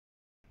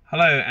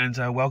Hello and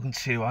welcome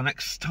to our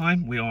next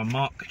time. We are on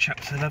Mark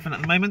chapter 11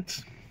 at the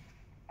moment.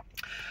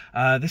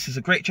 This is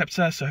a great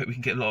chapter, so I hope we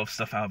can get a lot of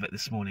stuff out of it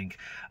this morning.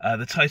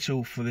 The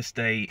title for this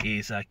day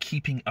is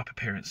Keeping Up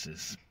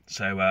Appearances.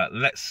 So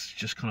let's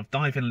just kind of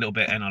dive in a little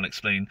bit and I'll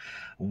explain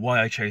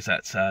why I chose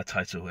that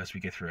title as we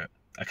go through it.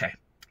 Okay,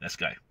 let's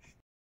go.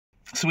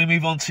 So we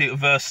move on to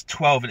verse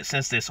 12, and it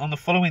says this: On the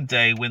following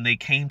day, when they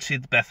came to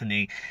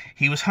Bethany,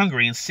 he was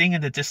hungry, and seeing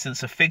in the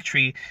distance a fig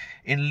tree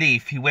in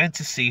leaf, he went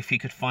to see if he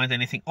could find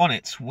anything on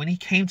it. When he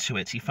came to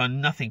it, he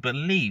found nothing but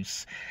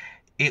leaves.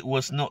 It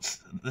was not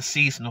the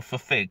season for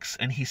figs.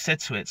 And he said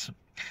to it,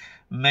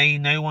 May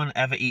no one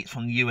ever eat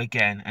from you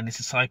again. And his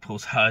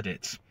disciples heard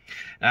it.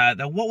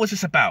 Now, what was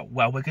this about?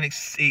 Well, we're going to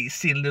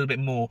see a little bit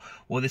more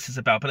what this is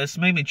about. But at this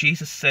moment,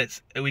 Jesus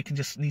says we can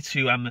just need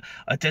to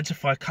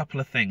identify a couple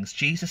of things.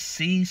 Jesus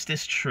sees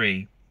this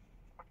tree,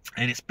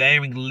 and it's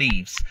bearing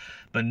leaves,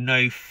 but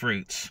no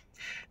fruit.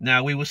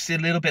 Now, we will see a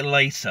little bit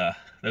later,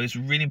 though it's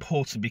really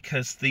important,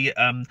 because the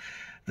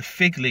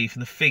fig leaf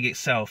and the fig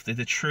itself,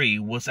 the tree,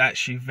 was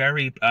actually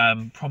very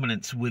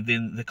prominent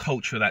within the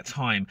culture of that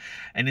time,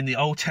 and in the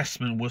Old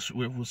Testament was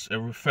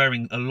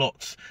referring a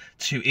lot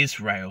to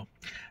Israel.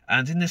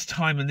 And in this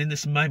time and in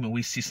this moment,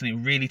 we see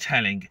something really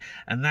telling,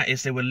 and that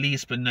is there were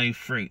leaves but no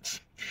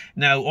fruit.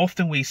 Now,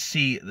 often we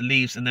see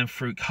leaves and then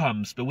fruit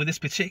comes, but with this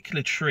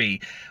particular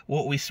tree,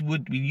 what we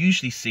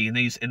usually see in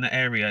the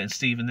area,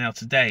 and even now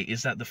today,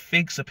 is that the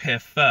figs appear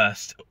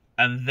first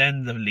and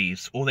then the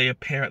leaves, or they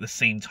appear at the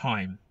same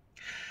time.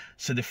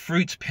 So the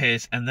fruit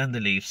appears and then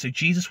the leaves. So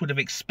Jesus would have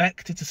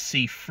expected to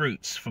see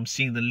fruits from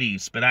seeing the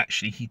leaves, but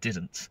actually he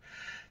didn't.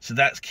 So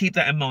keep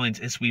that in mind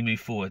as we move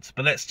forward.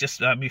 But let's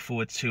just move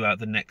forward to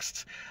the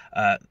next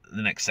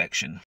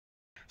section.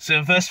 So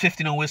in verse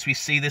 15 onwards, we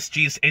see this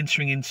Jesus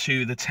entering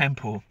into the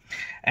temple,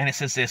 and it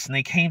says this: And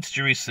they came to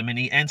Jerusalem, and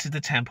he entered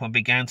the temple and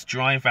began to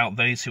drive out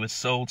those who had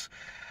sold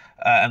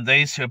and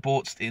those who had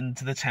bought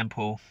into the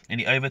temple, and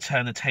he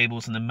overturned the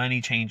tables and the money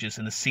changers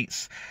and the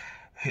seats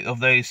of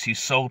those who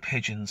sold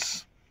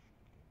pigeons.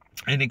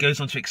 And it goes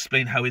on to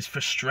explain how his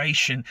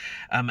frustration,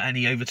 and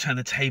he overturned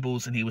the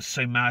tables and he was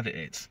so mad at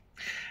it.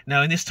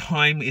 Now, in this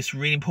time, it's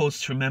really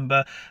important to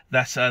remember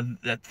that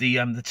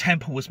the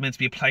temple was meant to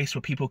be a place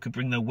where people could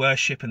bring their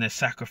worship and their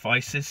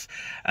sacrifices.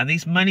 And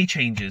these money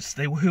changers,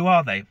 who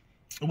are they?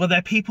 Well,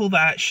 they're people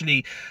that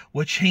actually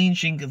were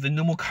changing the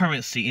normal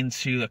currency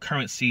into the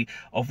currency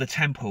of the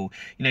temple.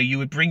 You know, you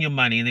would bring your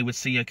money and they would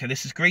say, okay,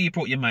 this is great, you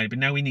brought your money, but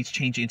now we need to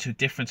change it into a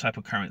different type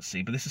of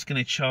currency. But this is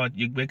going to charge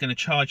you, we're going to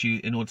charge you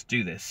in order to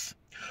do this.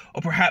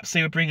 Or perhaps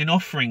they would bring an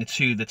offering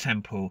to the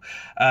temple,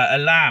 a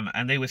lamb,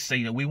 and they would say,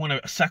 you know, we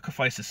want to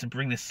sacrifice this and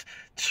bring this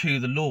to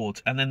the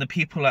Lord. And then the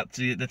people at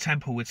the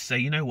temple would say,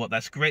 you know what,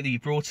 that's great that you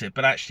brought it,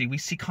 but actually we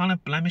see kind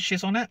of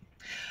blemishes on it.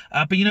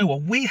 But you know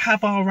what, we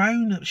have our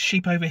own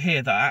sheep over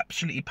here that are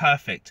absolutely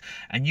perfect,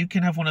 and you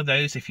can have one of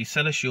those if you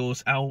sell us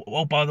yours.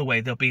 Oh, by the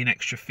way, there'll be an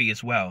extra fee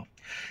as well.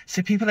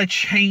 So people had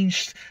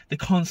changed the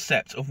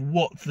concept of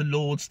what the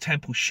Lord's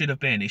temple should have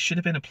been. It should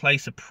have been a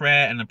place of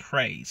prayer and of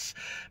praise,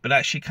 but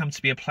actually come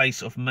to be a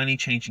place of money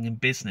changing and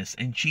business.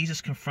 And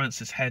Jesus confronts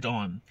this head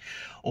on.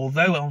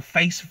 Although on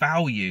face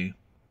value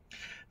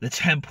the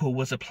temple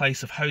was a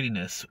place of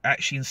holiness,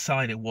 actually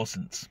inside it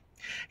wasn't.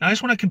 Now, I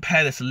just want to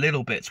compare this a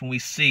little bit when we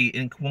see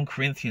in 1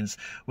 Corinthians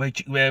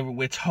where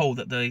we're told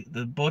that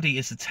the body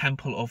is the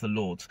temple of the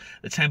Lord,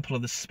 the temple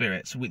of the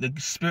Spirit. So the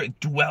Spirit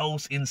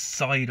dwells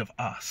inside of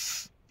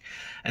us.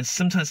 And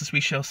sometimes, as we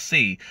shall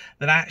see,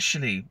 that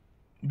actually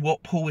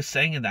what Paul is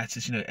saying in that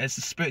is, you know, as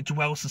the Spirit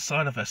dwells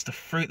inside of us, the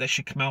fruit that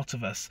should come out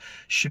of us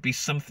should be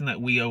something that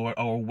we are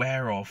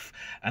aware of,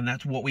 and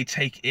that what we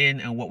take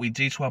in and what we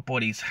do to our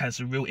bodies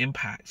has a real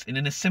impact. And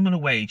in a similar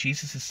way,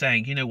 Jesus is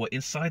saying, you know what,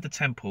 inside the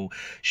temple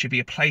should be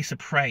a place of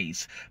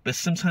praise, but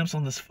sometimes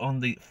on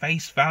the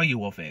face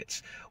value of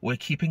it, we're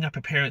keeping up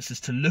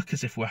appearances to look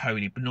as if we're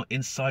holy, but not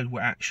inside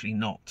we're actually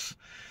not.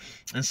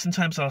 And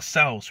sometimes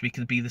ourselves, we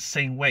can be the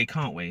same way,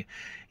 can't we?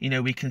 You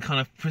know, we can kind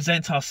of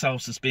present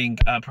ourselves as being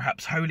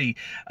perhaps holy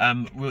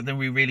than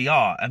we really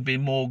are, and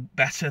being more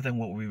better than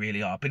what we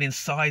really are. But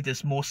inside,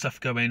 there's more stuff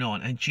going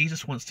on. And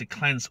Jesus wants to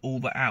cleanse all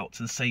that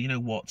out and say, you know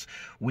what?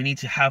 We need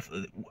to have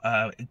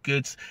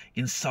good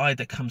inside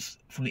that comes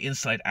from the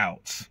inside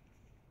out.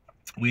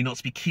 We're not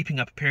to be keeping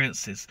up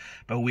appearances,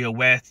 but we are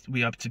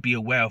to be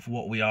aware of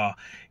what we are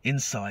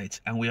inside,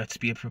 and we are to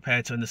be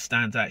prepared to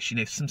understand that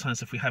actually, you know,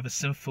 sometimes if we have a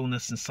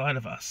sinfulness inside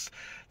of us,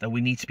 that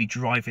we need to be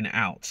driving it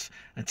out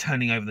and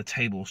turning over the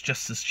tables,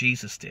 just as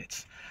Jesus did.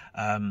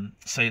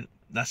 So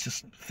let's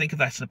just think of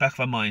that in the back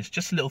of our minds.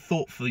 Just a little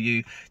thought for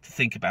you to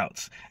think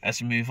about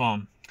as we move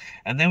on.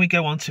 And then we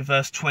go on to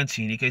verse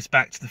 20, and he goes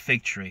back to the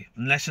fig tree.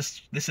 And this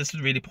is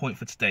really the point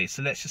for today.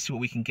 So let's just see what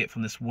we can get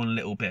from this one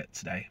little bit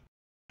today.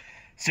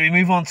 So we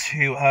move on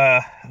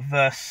to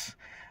verse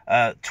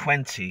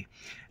 20,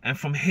 and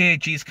from here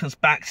Jesus comes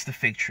back to the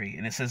fig tree,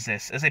 and it says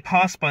this: As they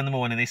passed by in the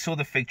morning, they saw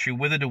the fig tree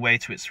withered away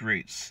to its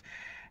roots.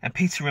 And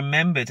Peter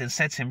remembered and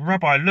said to him,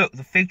 Rabbi, look,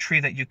 the fig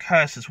tree that you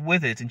cursed has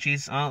withered. And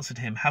Jesus answered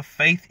him, have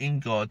faith in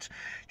God.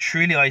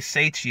 Truly I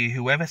say to you,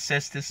 whoever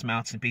says to this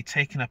mountain, be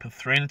taken up and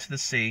thrown into the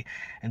sea,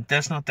 and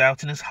does not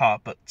doubt in his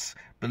heart, but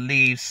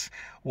believes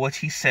what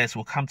he says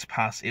will come to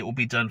pass, it will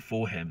be done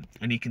for him.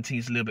 And he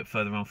continues a little bit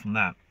further on from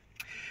that.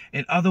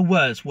 In other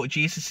words, what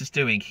Jesus is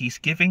doing, he's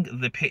giving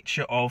the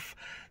picture of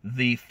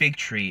the fig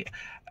tree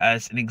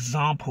as an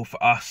example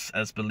for us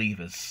as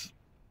believers.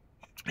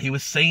 He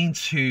was saying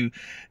to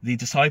the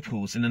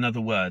disciples, in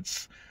other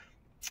words,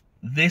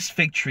 this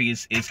fig tree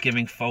is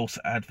giving false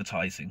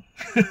advertising.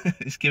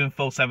 It's giving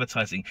false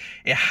advertising.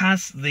 It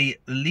has the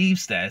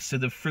leaves there, so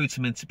the fruit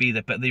are meant to be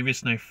there, but there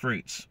is no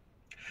fruit.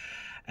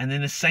 And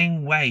in the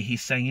same way,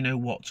 he's saying, you know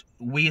what,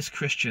 we as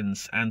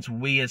Christians and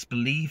we as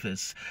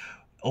believers,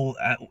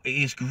 it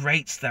is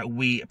great that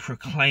we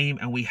proclaim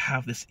and we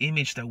have this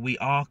image that we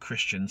are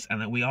Christians and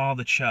that we are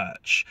the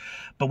church,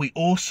 but we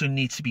also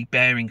need to be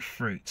bearing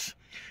fruit.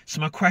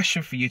 So my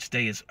question for you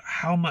today is,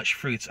 how much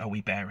fruit are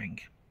we bearing?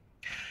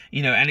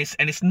 You know, and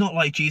it's not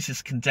like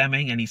Jesus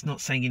condemning, and he's not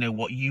saying, you know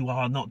what, you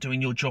are not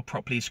doing your job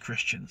properly as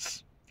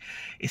Christians.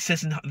 It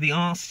says the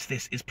answer to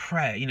this is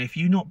prayer. You know, if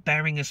you're not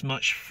bearing as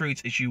much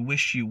fruit as you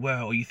wish you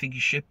were or you think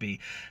you should be,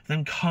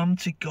 then come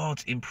to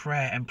God in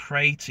prayer and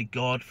pray to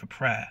God for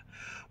prayer.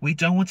 We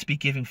don't want to be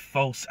giving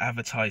false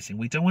advertising.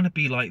 We don't want to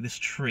be like this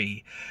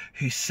tree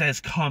who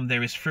says, come,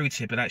 there is fruit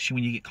here, but actually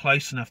when you get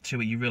close enough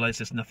to it, you realize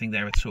there's nothing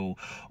there at all.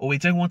 Or we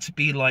don't want to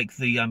be like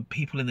the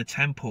people in the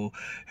temple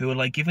who are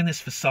like giving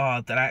this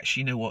facade that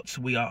actually, you know what,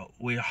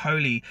 we're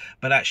holy,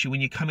 but actually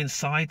when you come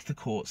inside the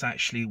courts,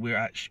 actually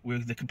we're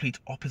the complete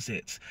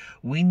opposite.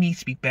 We need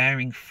to be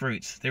bearing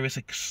fruit. There is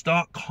a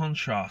stark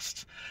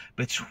contrast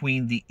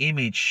between the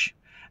image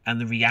and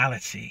the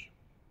reality.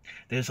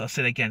 I'll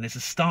say it again, there's a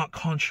stark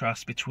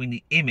contrast between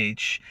the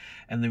image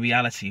and the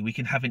reality. We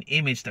can have an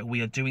image that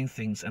we are doing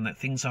things and that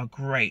things are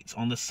great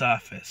on the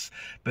surface,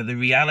 but the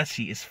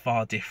reality is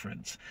far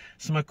different.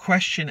 So my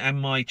question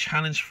and my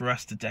challenge for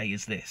us today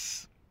is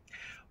this.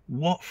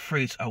 What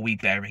fruit are we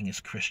bearing as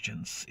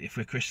Christians? If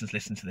we're Christians,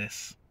 listen to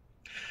this.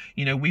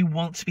 You know, we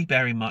want to be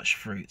bearing much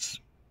fruit.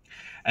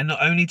 And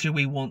not only do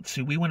we want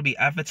to be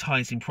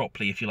advertising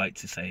properly, if you like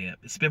to say it.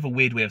 It's a bit of a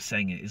weird way of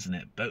saying it, isn't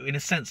it? But in a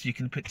sense, you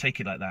can take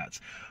it like that.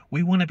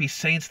 We want to be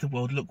saying to the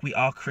world, look, we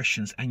are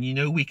Christians, and you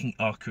know we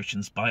are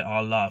Christians by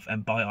our love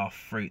and by our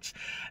fruit.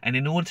 And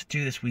in order to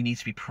do this, we need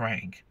to be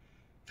praying.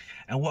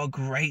 And what a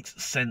great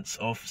sense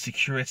of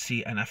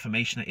security and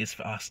affirmation it is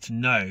for us to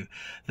know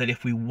that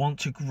if we want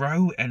to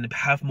grow and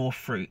have more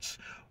fruit,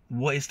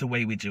 what is the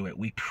way we do it?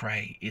 We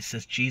pray. It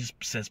says, Jesus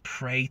says,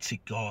 pray to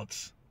God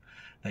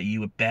that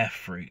you would bear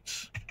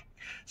fruit.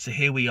 So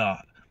here we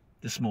are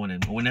this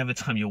morning, or whenever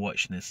time you're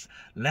watching this,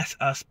 let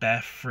us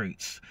bear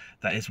fruit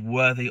that is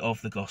worthy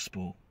of the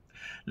gospel.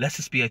 Let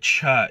us be a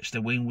church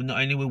that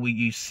not only will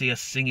you see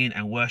us singing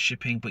and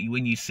worshipping, but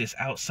when you see us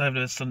outside of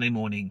a Sunday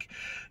morning,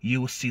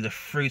 you will see the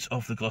fruit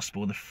of the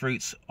gospel, the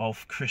fruits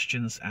of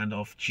Christians and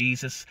of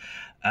Jesus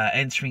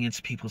entering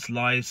into people's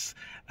lives,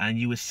 and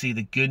you will see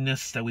the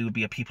goodness, that we would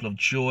be a people of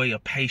joy,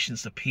 of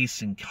patience, of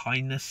peace and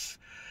kindness,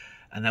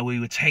 and that we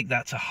would take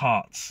that to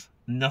heart.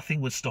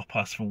 Nothing would stop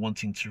us from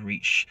wanting to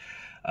reach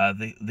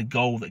the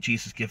goal that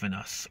Jesus has given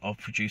us of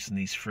producing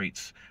these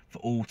fruits for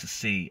all to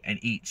see and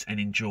eat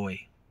and enjoy.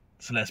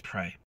 So let's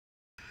pray.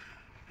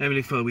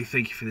 Heavenly Father, we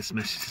thank you for this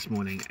message this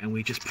morning, and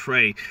we just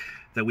pray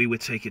that we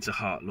would take it to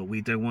heart, Lord.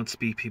 We don't want to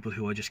be people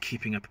who are just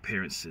keeping up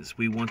appearances.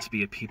 We want to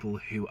be a people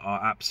who are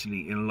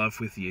absolutely in love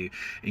with you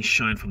and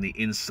shine from the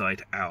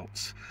inside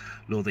out.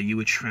 Lord, that you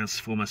would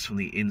transform us from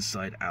the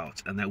inside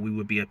out, and that we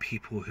would be a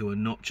people who are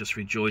not just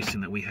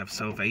rejoicing that we have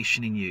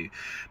salvation in you,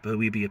 but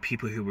we be a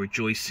people who are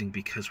rejoicing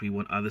because we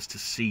want others to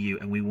see you,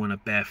 and we want to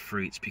bear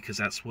fruit, because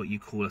that's what you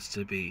call us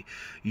to be.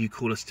 You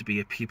call us to be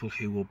a people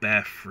who will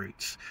bear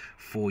fruit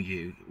for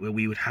you, where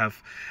we would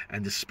have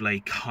and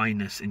display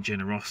kindness and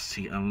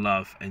generosity and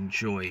love and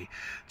joy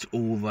to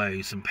all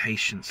those, and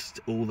patience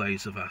to all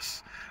those of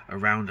us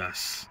around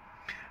us,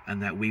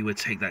 and that we would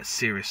take that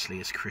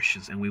seriously as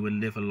Christians, and we would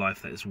live a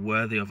life that is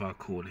worthy of our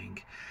calling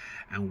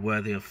and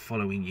worthy of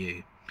following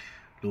you.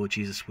 Lord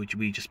Jesus, would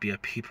we just be a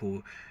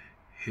people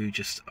who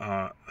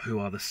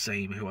are the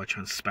same, who are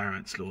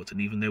transparent, Lord,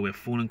 and even though we're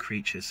fallen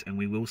creatures and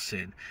we will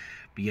sin,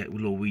 but yet,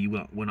 Lord, we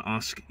want to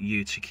ask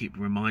you to keep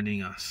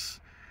reminding us,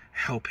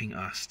 helping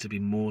us to be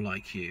more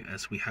like you,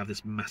 as we have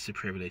this massive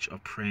privilege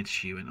of praying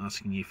to you and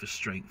asking you for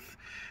strength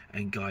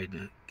and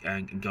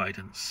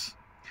guidance,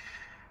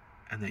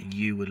 and that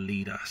you would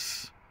lead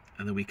us,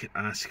 and that we could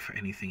ask for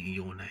anything in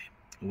your name.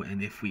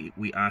 And if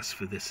we ask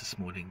for this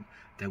morning,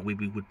 that we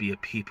would be a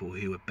people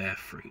who would bear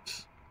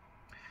fruit,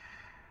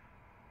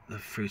 the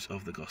fruit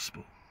of the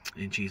gospel.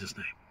 In Jesus'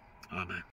 name, amen.